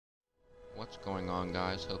What's going on,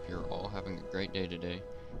 guys? Hope you're all having a great day today.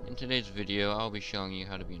 In today's video, I'll be showing you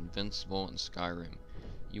how to be invincible in Skyrim.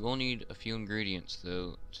 You will need a few ingredients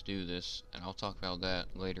though to do this, and I'll talk about that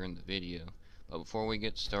later in the video. But before we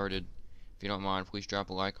get started, if you don't mind, please drop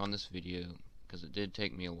a like on this video, because it did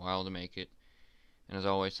take me a while to make it. And as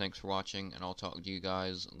always, thanks for watching, and I'll talk to you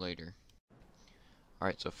guys later.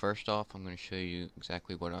 Alright, so first off, I'm going to show you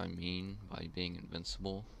exactly what I mean by being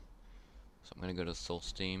invincible. So I'm going to go to Soul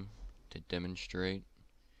Steam to demonstrate.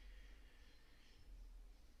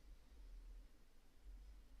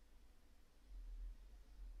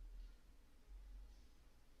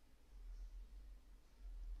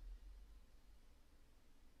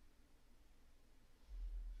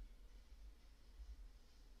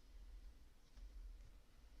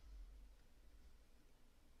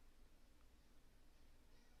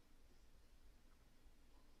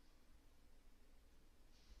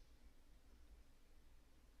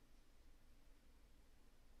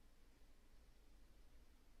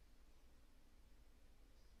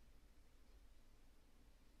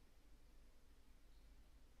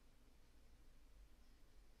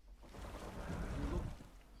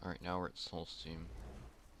 Alright, now we're at Soul Steam.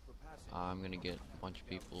 I'm gonna get a bunch of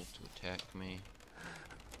people to attack me,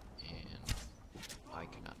 and I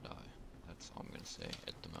cannot die. That's all I'm gonna say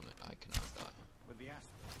at the moment. I cannot die. With the asset,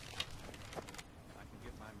 I can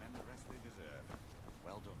give my men the rest they deserve.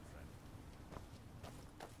 Well done, friend.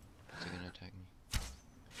 Is he gonna attack me?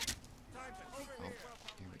 Oh,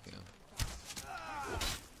 here we go.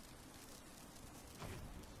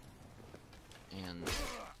 And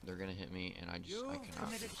they're gonna hit me, and I cannot.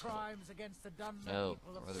 Crimes against the No,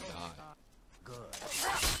 I'd rather die. Good.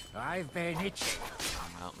 I've been itching.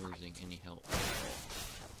 I'm not losing any health.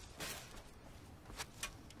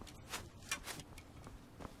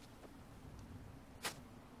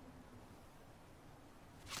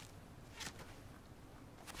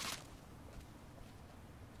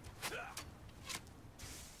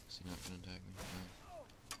 Is he not gonna attack me?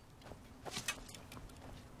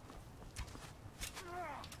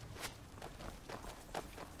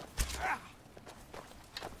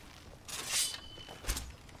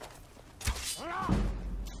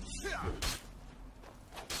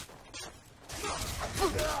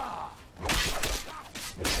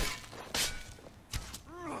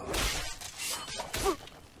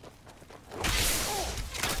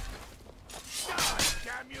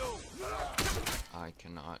 No. I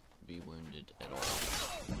cannot be wounded at all.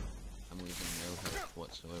 I'm losing no health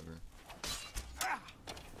whatsoever.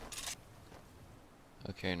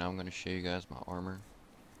 Okay, now I'm going to show you guys my armor.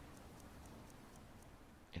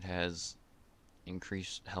 It has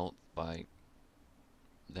increased health by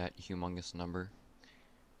that humongous number,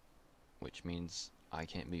 which means I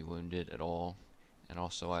can't be wounded at all. And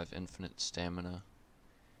also I have infinite stamina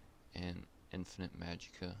and infinite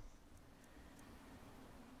magicka.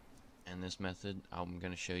 And this method I'm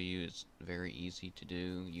going to show you is very easy to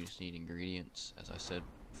do. You just need ingredients, as I said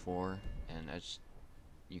before, and as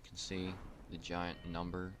you can see, the giant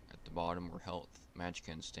number at the bottom where health,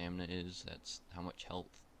 magicka, and stamina is, that's how much health,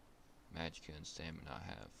 magicka, and stamina I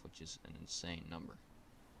have, which is an insane number.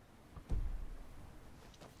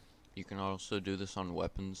 You can also do this on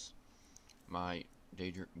weapons. My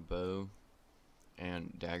Daedric bow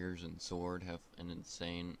and daggers and sword have an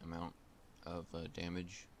insane amount of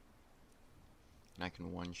damage. And I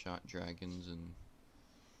can one-shot dragons and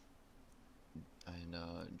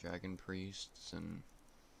dragon priests, and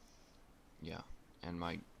yeah. And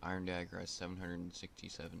my iron dagger has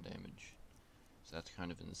 767 damage, so that's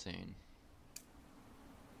kind of insane.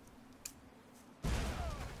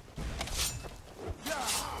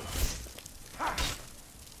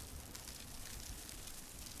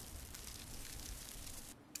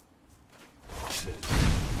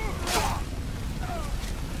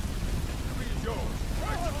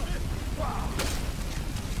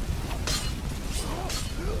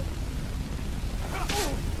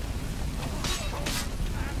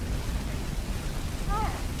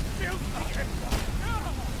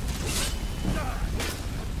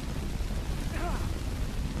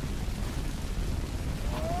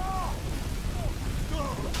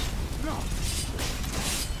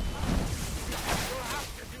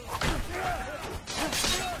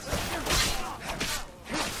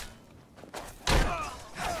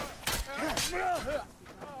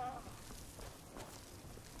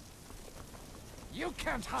 You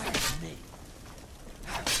can't hide from me.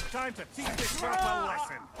 Time to teach this crop a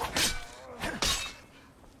lesson.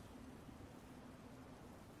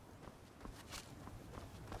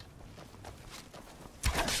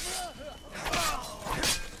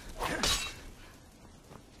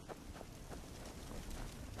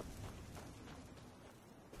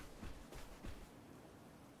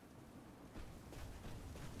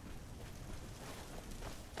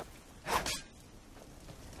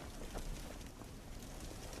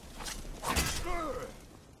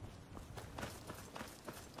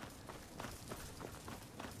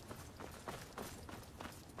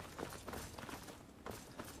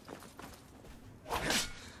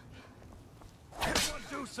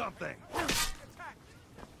 something!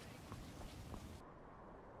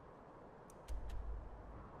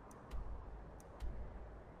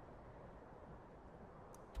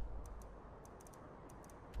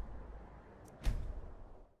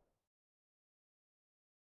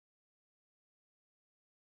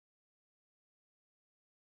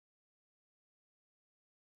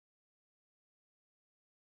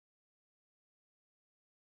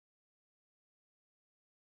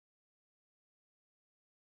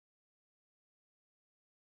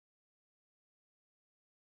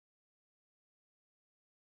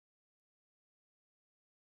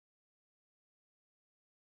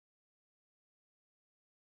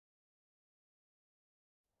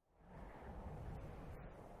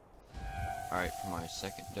 Alright, for my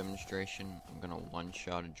second demonstration, I'm gonna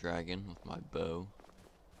one-shot a dragon with my bow.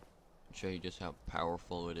 And show you just how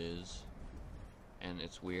powerful it is. And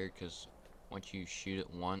it's weird because once you shoot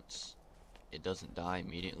it once, it doesn't die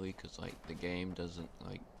immediately because like the game doesn't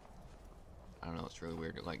like, I don't know, it's really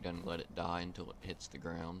weird. It like doesn't let it die until it hits the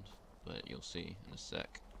ground, but you'll see in a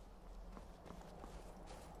sec.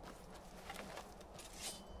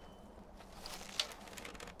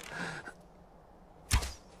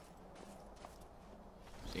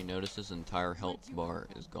 So you notice his entire health bar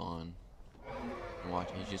is gone. And watch,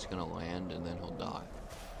 he's just gonna land and then he'll die.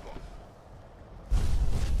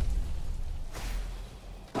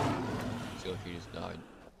 See if he just died.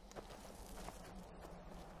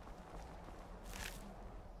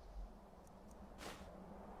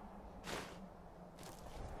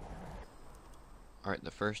 Alright, the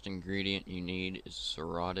first ingredient you need is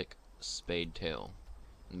Serodic Spade Tail.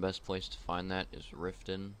 And the best place to find that is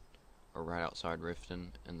Riften, or right outside Riften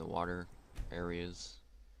in the water areas.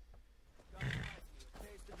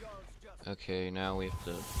 Okay, now we have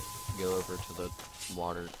to go over to the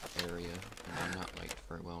water area, and I'm not like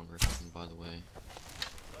very well in Riften, by the way.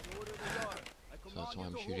 So that's why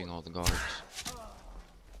I'm shooting all the guards.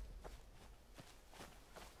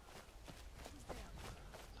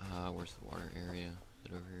 Where's the water area?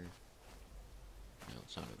 Is it over here? No,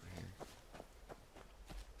 it's not over here.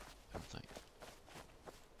 I don't think.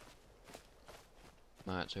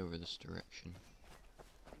 No, it's over this direction.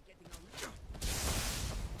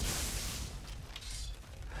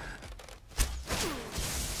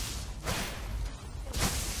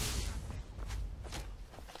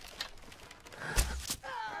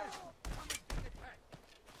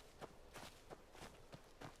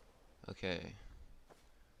 Okay.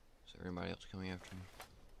 Is everybody else coming after me?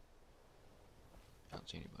 I don't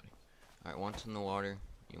see anybody. Alright, once in the water,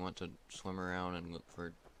 you want to swim around and look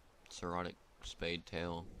for Serodic Spade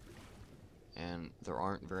Tail. And there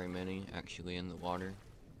aren't very many actually in the water.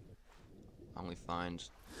 I only find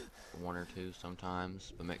one or two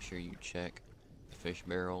sometimes, but make sure you check the fish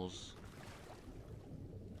barrels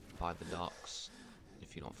by the docks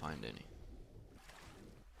if you don't find any.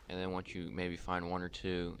 And then once you maybe find one or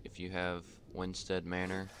two, if you have Winstead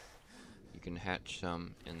Manor, you can hatch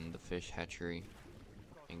some in the fish hatchery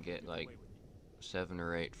and get like 7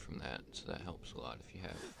 or 8 from that, so that helps a lot if you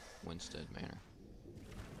have Winstead Manor.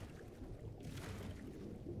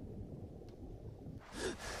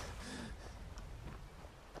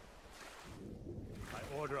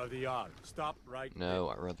 By order of the Jarl, stop right there. No,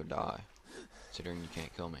 I'd rather die, considering you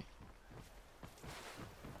can't kill me.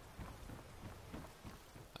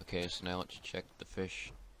 Okay, so now let's check the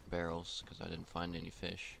fish barrels, because I didn't find any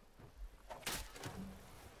fish.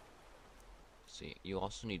 See, you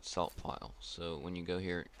also need salt pile, so when you go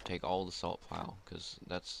here, take all the salt pile, because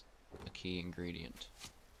that's a key ingredient.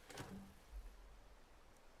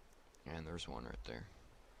 And there's one right there.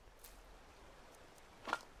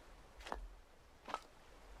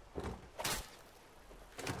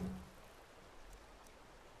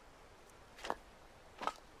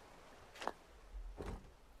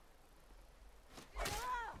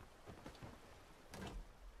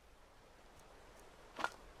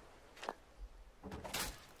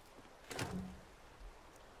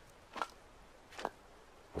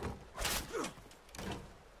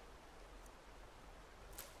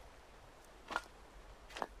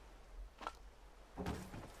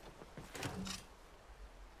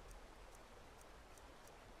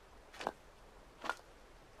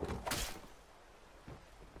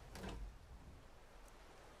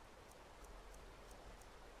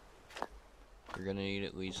 You're gonna need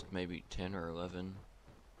at least maybe 10 or 11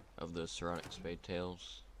 of the Serodic Spade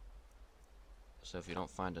Tails. So if you don't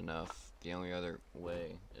find enough, the only other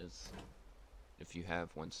way is, if you have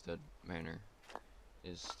Winstead Manor,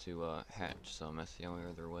 is to hatch some. That's the only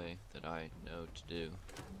other way that I know to do.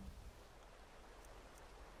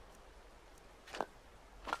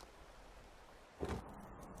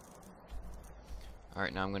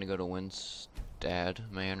 Alright, now I'm gonna go to Winstad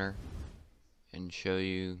Manor and show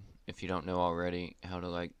you, if you don't know already, how to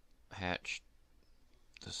like hatch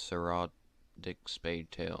the Serodic Spade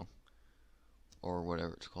Tail, or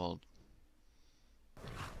whatever it's called.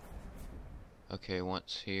 Okay,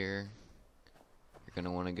 once here, you're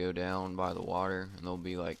gonna want to go down by the water, and there'll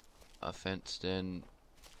be like a fenced in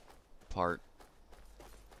part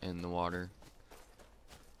in the water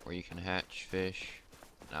where you can hatch fish.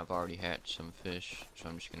 And I've already hatched some fish, so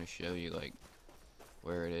I'm just gonna show you like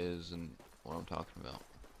where it is and what I'm talking about.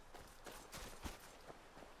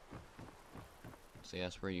 See,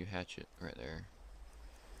 that's where you hatch it, right there.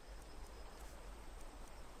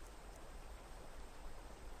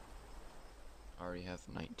 I already have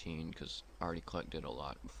 19 because I already collected a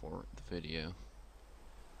lot before the video.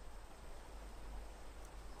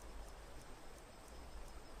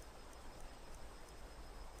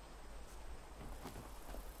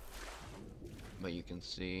 But you can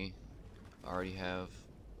see I already have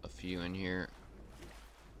a few in here.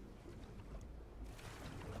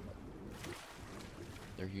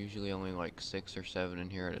 They're usually only like 6 or 7 in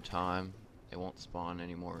here at a time. They won't spawn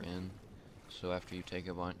any more in. So after you take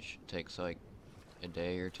a bunch, it takes like a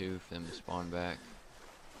day or 2 for them to spawn back.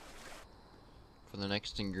 For the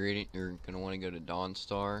next ingredient, you're going to want to go to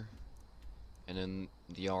Dawnstar. And in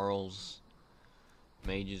the Jarl's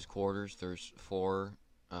Mage's Quarters, there's 4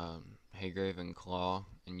 Haygrave and Claw,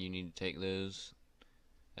 and you need to take those.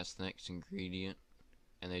 That's the next ingredient.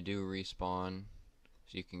 And they do respawn,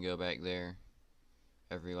 so you can go back there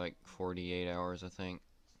every like 48 hours, I think.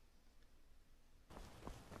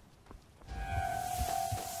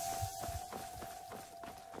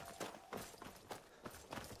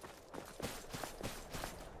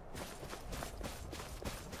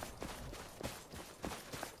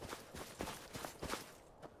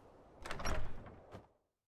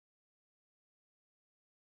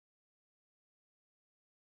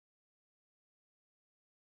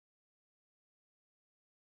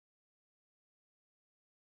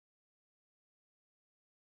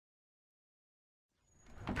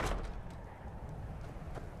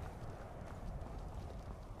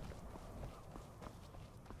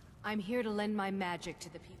 I'm here to lend my magic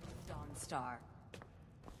to the people of Dawnstar.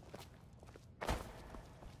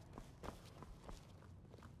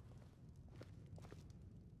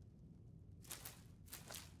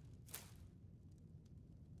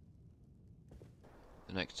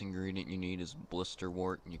 The next ingredient you need is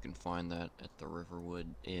blisterwort, and you can find that at the Riverwood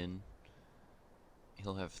Inn.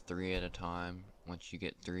 He'll have 3 at a time. Once you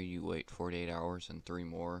get 3, you wait 48 hours, and 3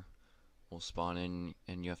 more will spawn in,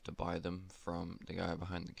 and you have to buy them from the guy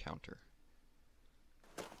behind the counter.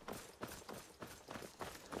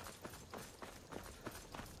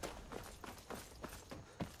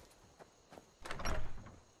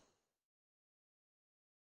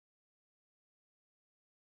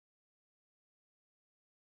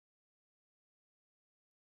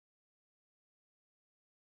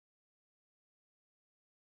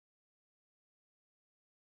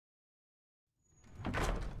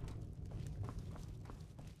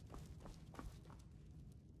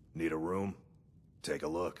 Need a room? Take a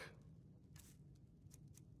look.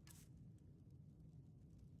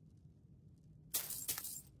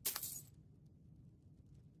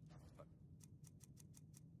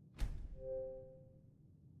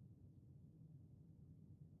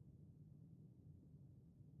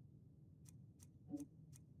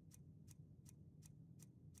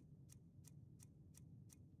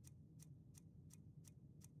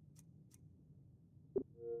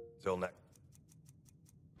 Till next.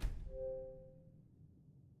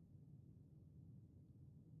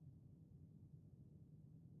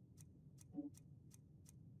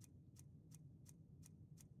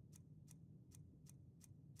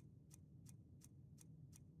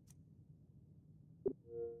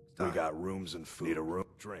 We got rooms and food. Need a room?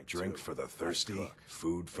 Drink for the thirsty,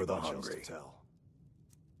 food for the hungry.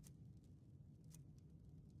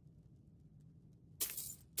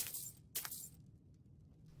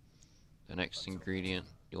 The next ingredient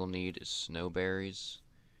you'll need is snowberries.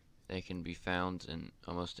 They can be found in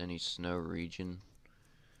almost any snow region.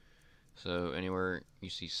 So anywhere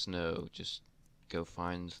you see snow, just go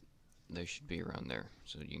find, they should be around there.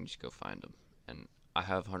 So you can just go find them. And I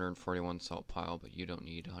have 141 salt pile, but you don't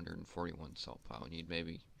need 141 salt pile. You need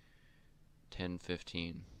maybe 10,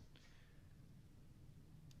 15.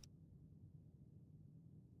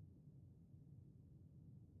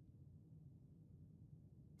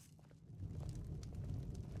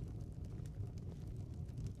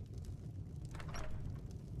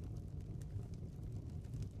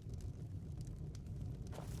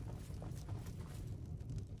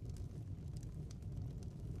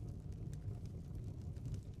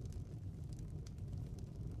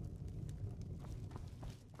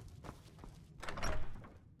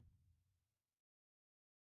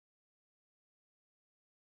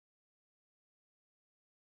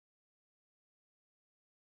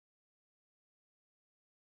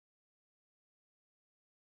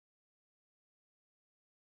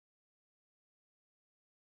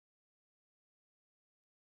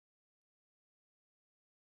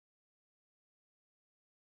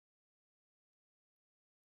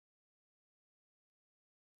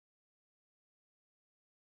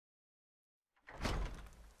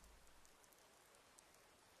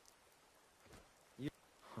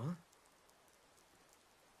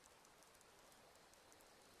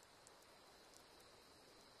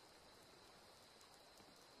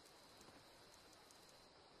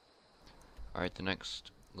 Alright, the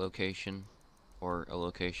next location, or a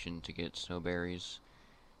location to get snowberries,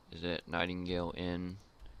 is at Nightingale Inn.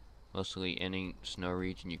 Mostly any snow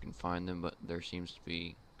region you can find them, but there seems to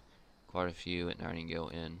be quite a few at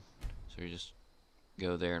Nightingale Inn. So you just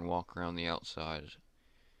go there and walk around the outside.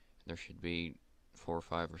 There should be 4 or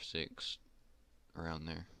 5 or 6 around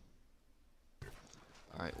there.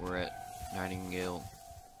 Alright, we're at Nightingale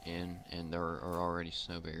Inn, and there are already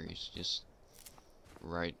snowberries just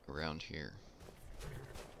right around here.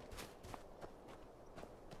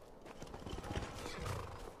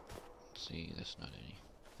 Let's see, that's not any.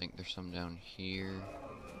 I think there's some down here.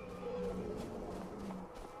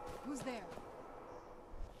 Who's there?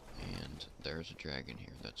 And there's a dragon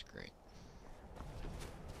here, that's great.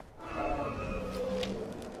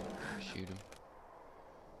 Shoot him.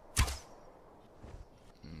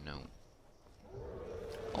 No.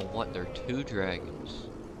 Oh, what? There are 2 dragons.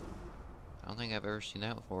 I don't think I've ever seen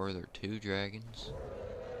that before. There are 2 dragons.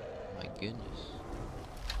 My goodness.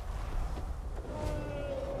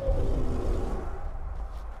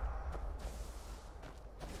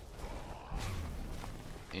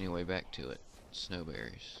 Anyway, back to it.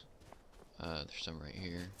 Snowberries. There's some right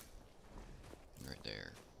here. And right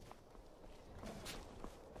there.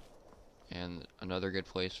 And another good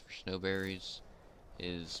place for snowberries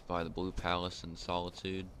is by the Blue Palace in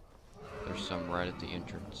Solitude. There's some right at the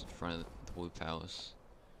entrance in front of the Blue Palace.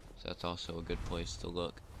 So that's also a good place to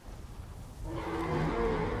look.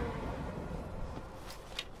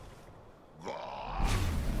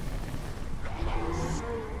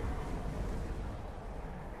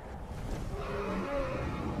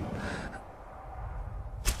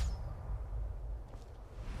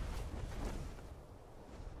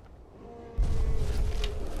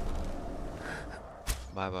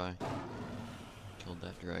 Bye-bye. Killed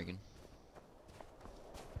that dragon.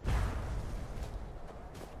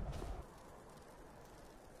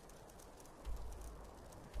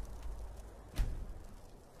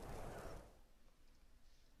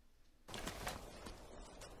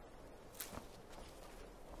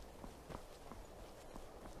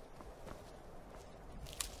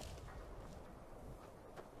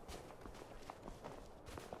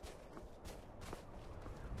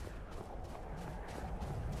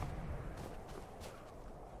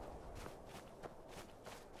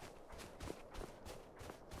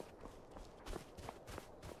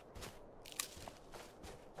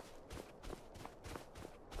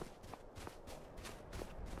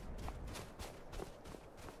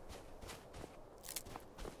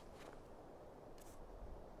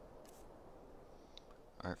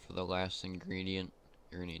 Alright, for the last ingredient,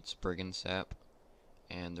 you're gonna need Spriggan sap,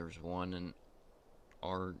 and there's one in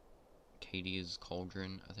Arcadia's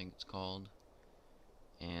Cauldron, I think it's called,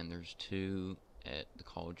 and there's 2 at the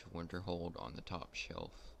College of Winterhold on the top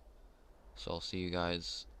shelf. So I'll see you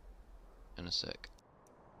guys in a sec.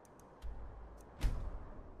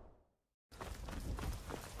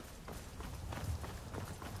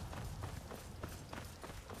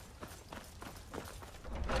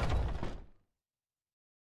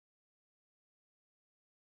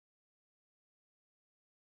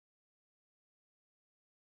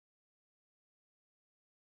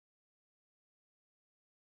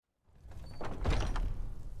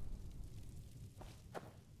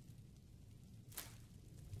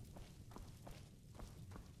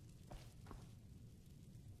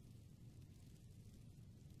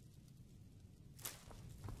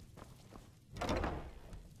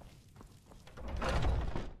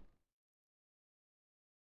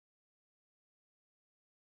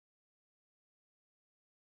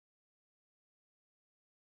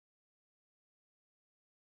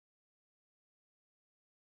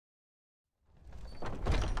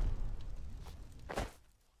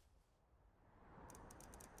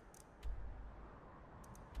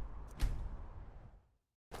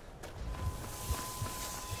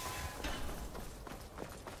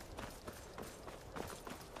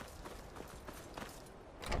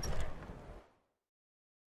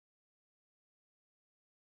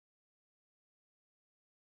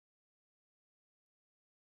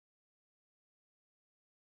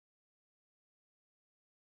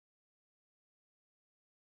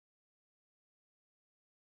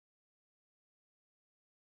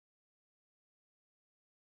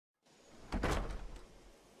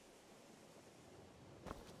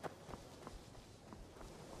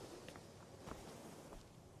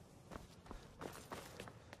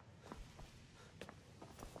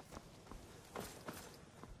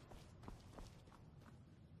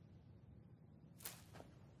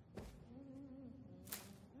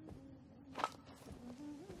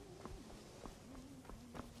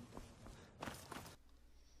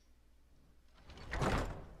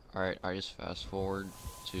 Alright, I just fast forward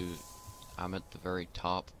to, I'm at the very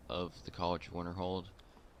top of the College of Winterhold,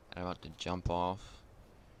 and I'm about to jump off,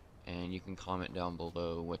 and you can comment down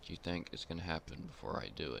below what you think is going to happen before I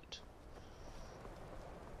do it.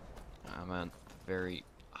 I'm at the very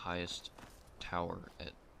highest tower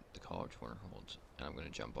at the College of Winterhold, and I'm going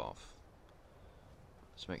to jump off.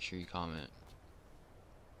 So make sure you comment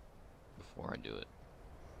before I do it.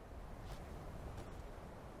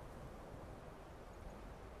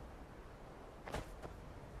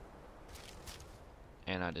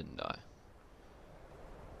 And I didn't die.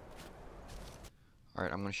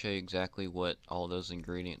 Alright, I'm going to show you exactly what all those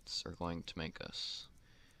ingredients are going to make us.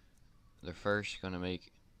 They're first going to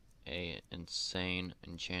make a insane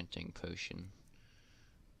enchanting potion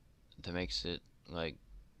that makes it like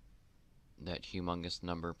that humongous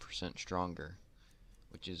number % stronger,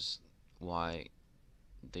 which is why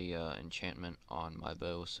the enchantment on my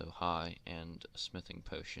bow is so high, and a smithing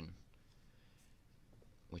potion,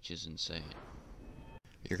 which is insane.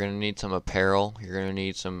 You're going to need some apparel. You're going to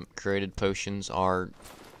need some created potions are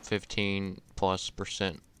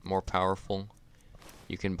 15+% more powerful.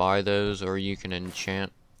 You can buy those, or you can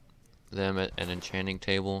enchant them at an enchanting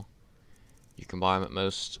table. You can buy them at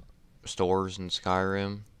most stores in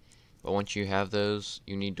Skyrim. But once you have those,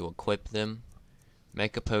 you need to equip them,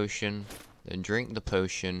 make a potion, then drink the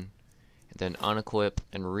potion, and then unequip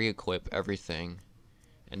and re-equip everything,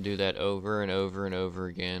 and do that over and over and over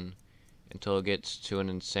again until it gets to an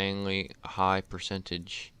insanely high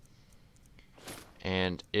percentage.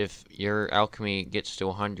 And if your alchemy gets to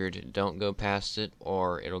 100, don't go past it,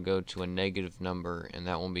 or it'll go to a negative number, and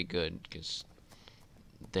that won't be good, because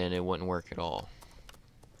then it wouldn't work at all.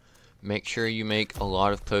 Make sure you make a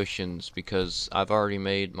lot of potions, because I've already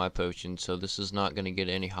made my potion, so this is not going to get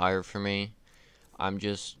any higher for me. I'm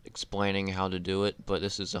just explaining how to do it, but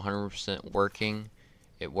this is 100% working.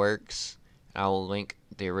 It works. I will link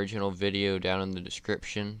the original video down in the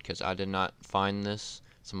description, because I did not find this.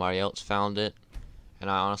 Somebody else found it, and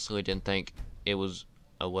I honestly didn't think it was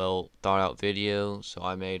a well thought out video, so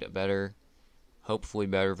I made a better, hopefully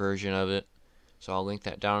better version of it. So I'll link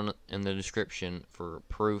that down in the description for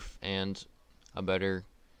proof and a better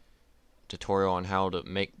tutorial on how to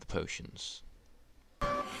make the potions.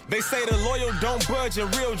 They say the loyal don't budge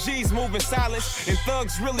and real G's move in silence, and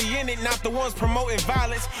thugs really in it, not the ones promoting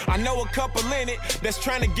violence. I know a couple in it that's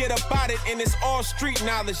trying to get up out it, and it's all street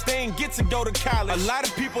knowledge. They ain't get to go to college. A lot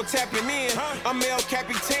of people tapping in. I'm El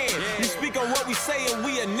Capitan. We speak on what we say and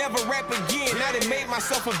we'll never rap again. I done made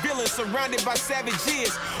myself a villain surrounded by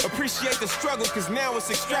savages. Appreciate the struggle, cause now it's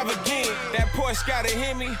extravagant. That Porsche gotta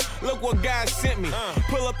hit me. Look what God sent me.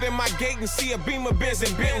 Pull up in my gate and see a Beamer, Benz,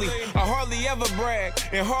 and Bentley. I hardly ever brag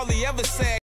and hardly ever sag.